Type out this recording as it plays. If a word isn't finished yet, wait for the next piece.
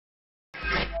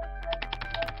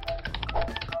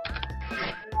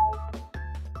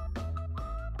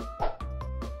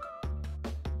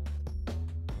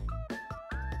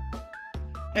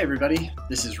Hey everybody,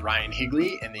 this is Ryan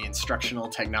Higley in the Instructional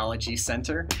Technology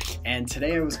Center, and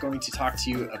today I was going to talk to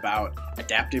you about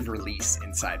adaptive release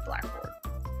inside Blackboard.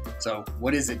 So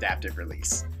what is adaptive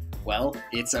release? Well,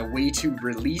 it's a way to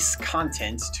release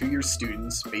content to your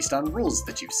students based on rules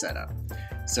that you've set up.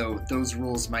 So those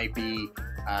rules might be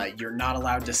you're not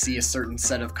allowed to see a certain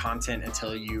set of content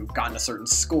until you've gotten a certain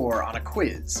score on a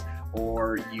quiz,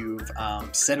 or you've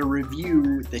set a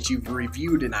review that you've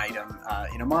reviewed an item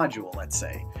in a module, let's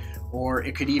say. Or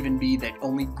it could even be that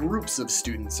only groups of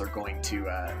students are going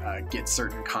to get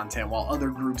certain content while other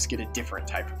groups get a different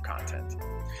type of content.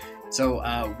 So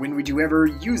when would you ever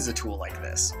use a tool like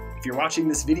this? If you're watching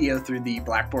this video through the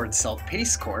Blackboard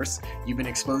self-paced course, you've been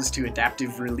exposed to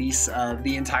adaptive release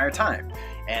the entire time.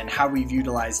 And how we've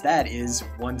utilized that is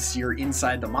once you're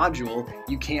inside the module,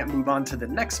 you can't move on to the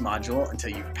next module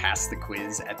until you've passed the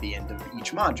quiz at the end of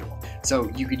each module. So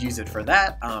you could use it for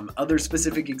that. Other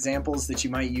specific examples that you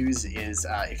might use is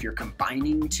if you're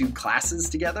combining two classes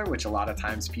together, which a lot of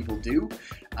times people do,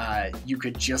 you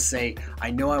could just say,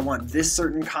 I know I want this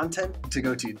certain content to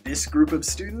go to this group of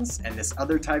students and this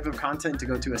other type of content to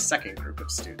go to a second group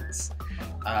of students.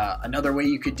 Another way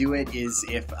you could do it is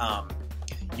if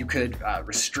you could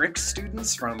restrict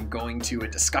students from going to a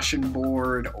discussion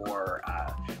board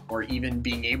or even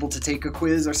being able to take a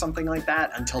quiz or something like that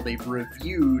until they've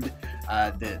reviewed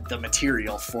the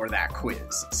material for that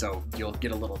quiz. So you'll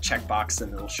get a little checkbox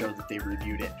and it'll show that they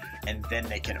reviewed it, and then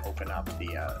they can open up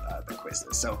the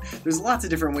quizzes. So there's lots of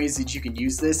different ways that you can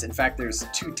use this. In fact, there's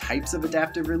two types of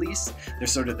adaptive release.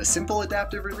 There's sort of the simple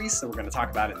adaptive release that we're going to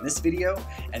talk about in this video,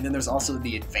 and then there's also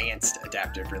the advanced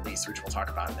adaptive release, which we'll talk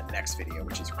about in the next video,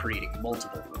 which is creating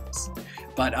multiple rules.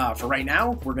 But for right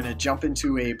now, we're going to jump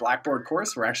into a Blackboard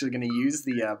course. We're actually going to use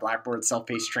the Blackboard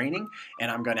self-paced training, and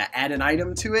I'm going to add an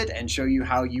item to it and show you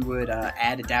how you would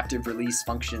add adaptive release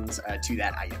functions to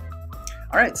that item.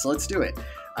 All right, so let's do it.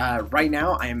 Right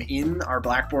now, I am in our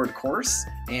Blackboard course,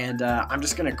 and I'm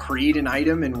just going to create an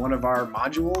item in one of our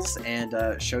modules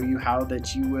and show you how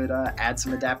that you would add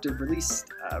some adaptive release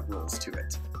rules to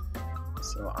it.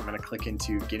 So I'm going to click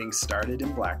into Getting Started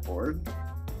in Blackboard.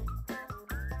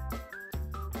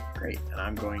 Great, and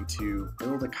I'm going to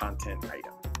build a content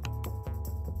item.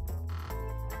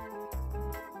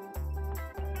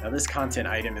 Now this content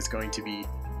item is going to be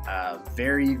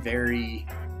very, very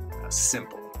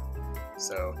simple.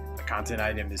 So the content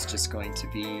item is just going to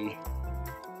be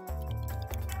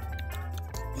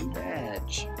a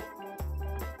badge.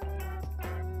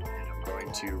 And I'm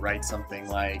going to write something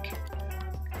like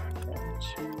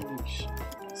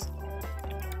congratulations.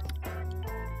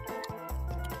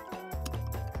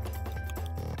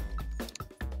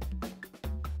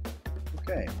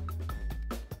 Okay.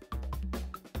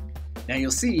 Now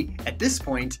you'll see at this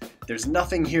point there's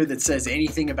nothing here that says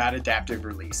anything about adaptive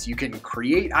release. You can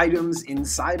create items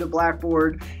inside of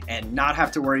Blackboard and not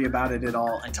have to worry about it at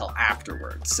all until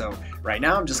afterwards. So right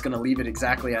now I'm just going to leave it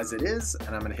exactly as it is, and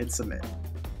I'm going to hit submit.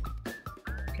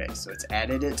 Okay, so it's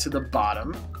added it to the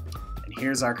bottom, and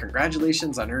here's our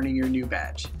congratulations on earning your new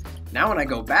badge. Now when I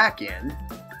go back in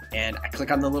and I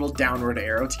click on the little downward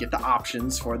arrow to get the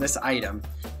options for this item,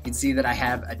 you can see that I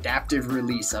have adaptive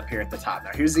release up here at the top.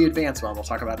 Now here's the advanced one, we'll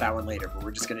talk about that one later, but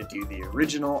we're just going to do the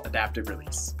original adaptive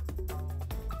release.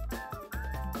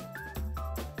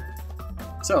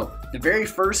 So the very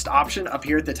first option up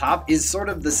here at the top is sort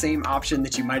of the same option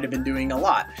that you might have been doing a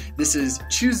lot. This is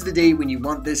choose the date when you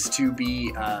want this to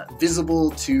be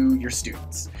visible to your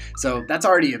students. So that's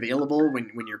already available when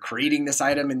you're creating this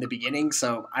item in the beginning,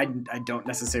 so I don't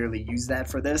necessarily use that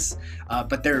for this.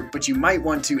 But you might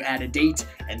want to add a date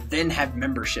and then have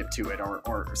membership to it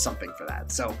or something for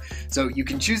that. So you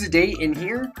can choose a date in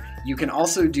here. You can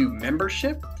also do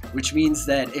membership, which means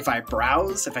that if I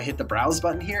hit the browse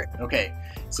button here, okay,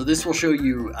 so this will show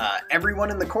you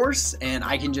everyone in the course, and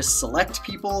I can just select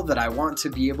people that I want to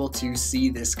be able to see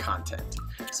this content.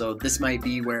 So this might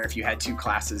be where if you had two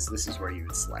classes, this is where you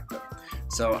would select them.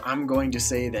 So I'm going to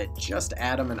say that just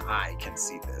Adam and I can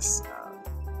see this,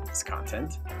 this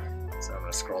content. So I'm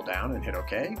going to scroll down and hit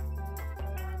OK.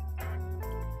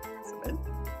 Submit.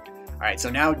 All right,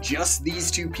 so now just these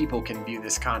two people can view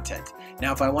this content.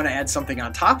 Now, if I want to add something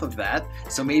on top of that,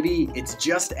 so maybe it's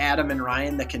just Adam and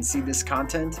Ryan that can see this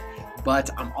content, but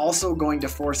I'm also going to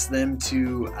force them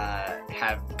to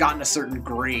have gotten a certain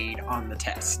grade on the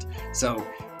test. So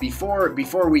before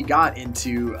we got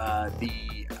into the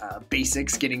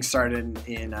basics, getting started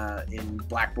in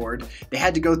Blackboard, they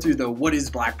had to go through the what is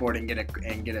Blackboard and get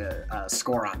a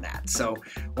score on that. So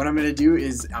what I'm going to do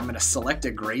is I'm going to select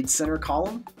a grade center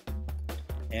column.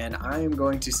 and I am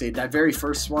going to say that very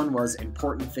first one was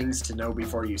important things to know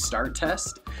before you start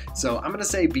test. So I'm going to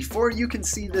say before you can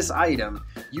see this item,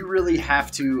 you really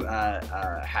have to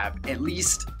have at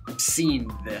least seen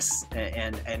this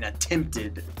and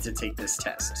attempted to take this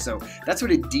test. So that's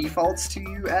what it defaults to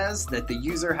you as, that the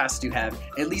user has to have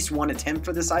at least one attempt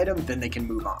for this item, then they can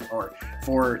move on, or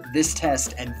for this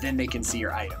test and then they can see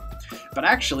your item. But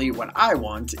actually what I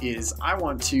want is I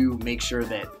want to make sure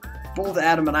that both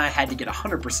Adam and I had to get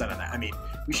 100% on that. I mean,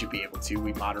 we should be able to.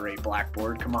 We moderate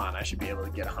Blackboard. Come on, I should be able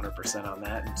to get 100% on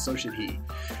that, and so should he.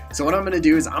 So what I'm going to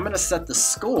do is I'm going to set the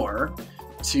score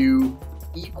to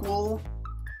equal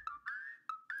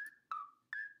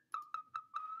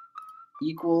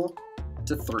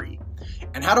to 3.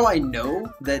 And how do I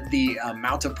know that the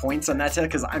amount of points on that test?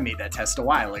 Because I made that test a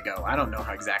while ago. I don't know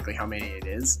exactly how many it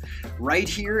is. Right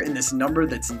here in this number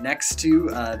that's next to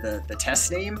the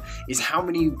test name is how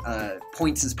many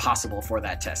points is possible for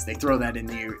that test. They throw that in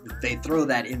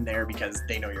there because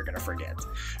they know you're going to forget.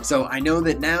 So I know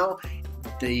that now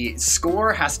the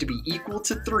score has to be equal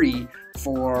to 3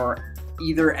 for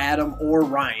either Adam or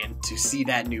Ryan to see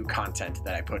that new content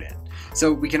that I put in.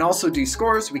 So we can also do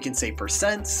scores. We can say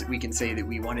percents. We can say that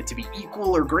we want it to be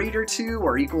equal or greater to,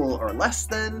 or equal or less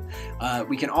than.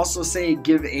 We can also say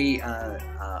give a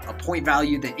point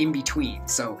value that in between.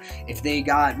 So if they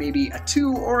got maybe a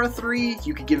 2 or a 3,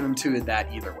 you could give them to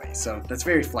that either way. So that's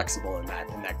very flexible in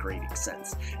that grading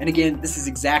sense. And again, this is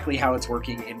exactly how it's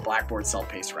working in Blackboard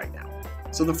self-paced right now.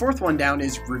 So the fourth one down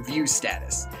is review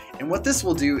status. And what this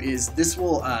will do is this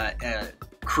will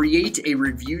create a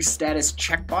review status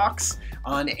checkbox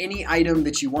on any item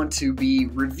that you want to be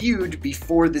reviewed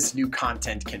before this new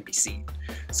content can be seen.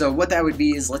 So what that would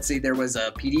be is, let's say there was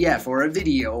a PDF or a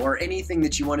video or anything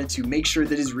that you wanted to make sure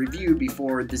that is reviewed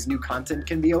before this new content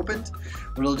can be opened.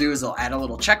 What it'll do is it'll add a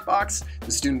little checkbox.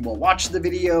 The student will watch the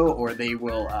video or they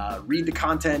will read the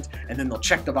content, and then they'll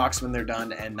check the box when they're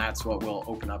done, and that's what will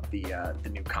open up the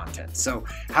new content. So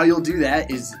how you'll do that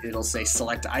is it'll say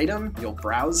select item, you'll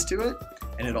browse to it,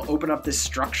 and it'll open up this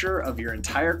structure of your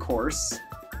entire course.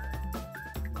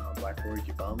 Come on, Blackboard,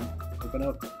 you bum. Open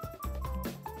up.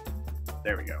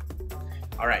 There we go.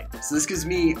 All right, so this gives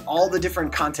me all the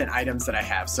different content items that I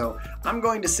have. So I'm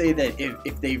going to say that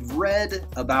if they've read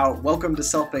about Welcome to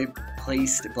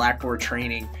Self-Paced Blackboard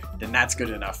Training, then that's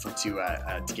good enough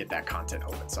to get that content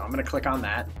open. So I'm going to click on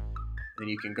that. Then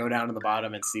you can go down to the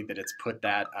bottom and see that it's put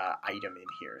that item in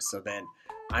here. So then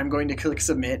I'm going to click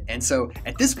submit. And so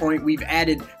at this point, we've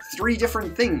added 3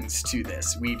 different things to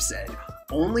this. We've said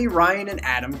only Ryan and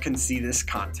Adam can see this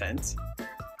content.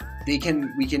 We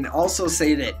can also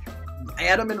say that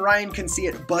Adam and Ryan can see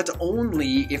it, but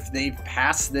only if they've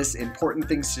passed this important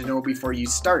things to know before you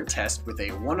start test with a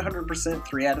 100%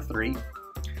 3 out of 3.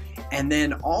 And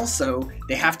then also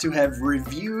they have to have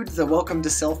reviewed the Welcome to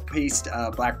Self-Paced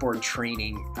Blackboard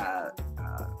Training.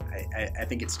 I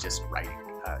think it's just writing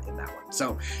in that one.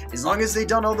 So as long as they've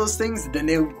done all those things, then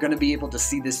they're going to be able to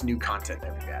see this new content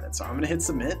that we've added. So I'm going to hit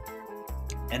submit.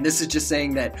 And this is just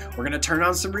saying that we're going to turn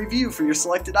on some review for your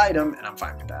selected item, and I'm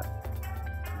fine with that.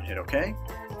 I'm going to hit OK.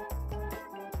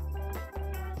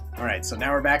 All right, so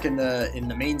now we're back in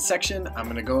the main section. I'm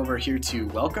going to go over here to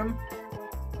welcome,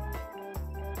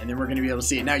 and then we're going to be able to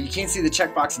see it. Now you can't see the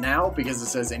checkbox now because it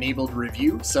says enabled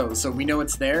review, so we know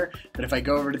it's there. But if I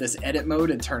go over to this edit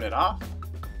mode and turn it off,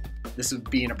 this would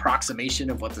be an approximation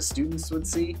of what the students would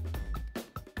see.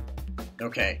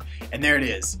 Okay, and there it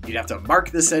is. You'd have to mark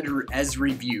this as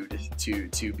reviewed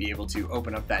to be able to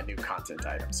open up that new content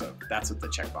item. So that's what the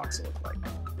checkbox will look like.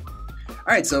 All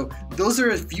right, so those are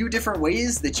a few different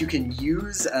ways that you can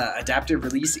use adaptive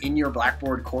release in your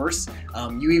Blackboard course.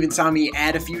 You even saw me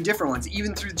add a few different ones,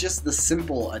 even through just the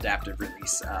simple adaptive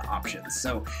release options.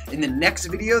 So in the next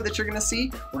video that you're gonna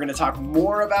see, we're gonna talk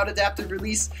more about adaptive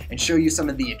release and show you some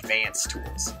of the advanced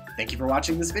tools. Thank you for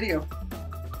watching this video.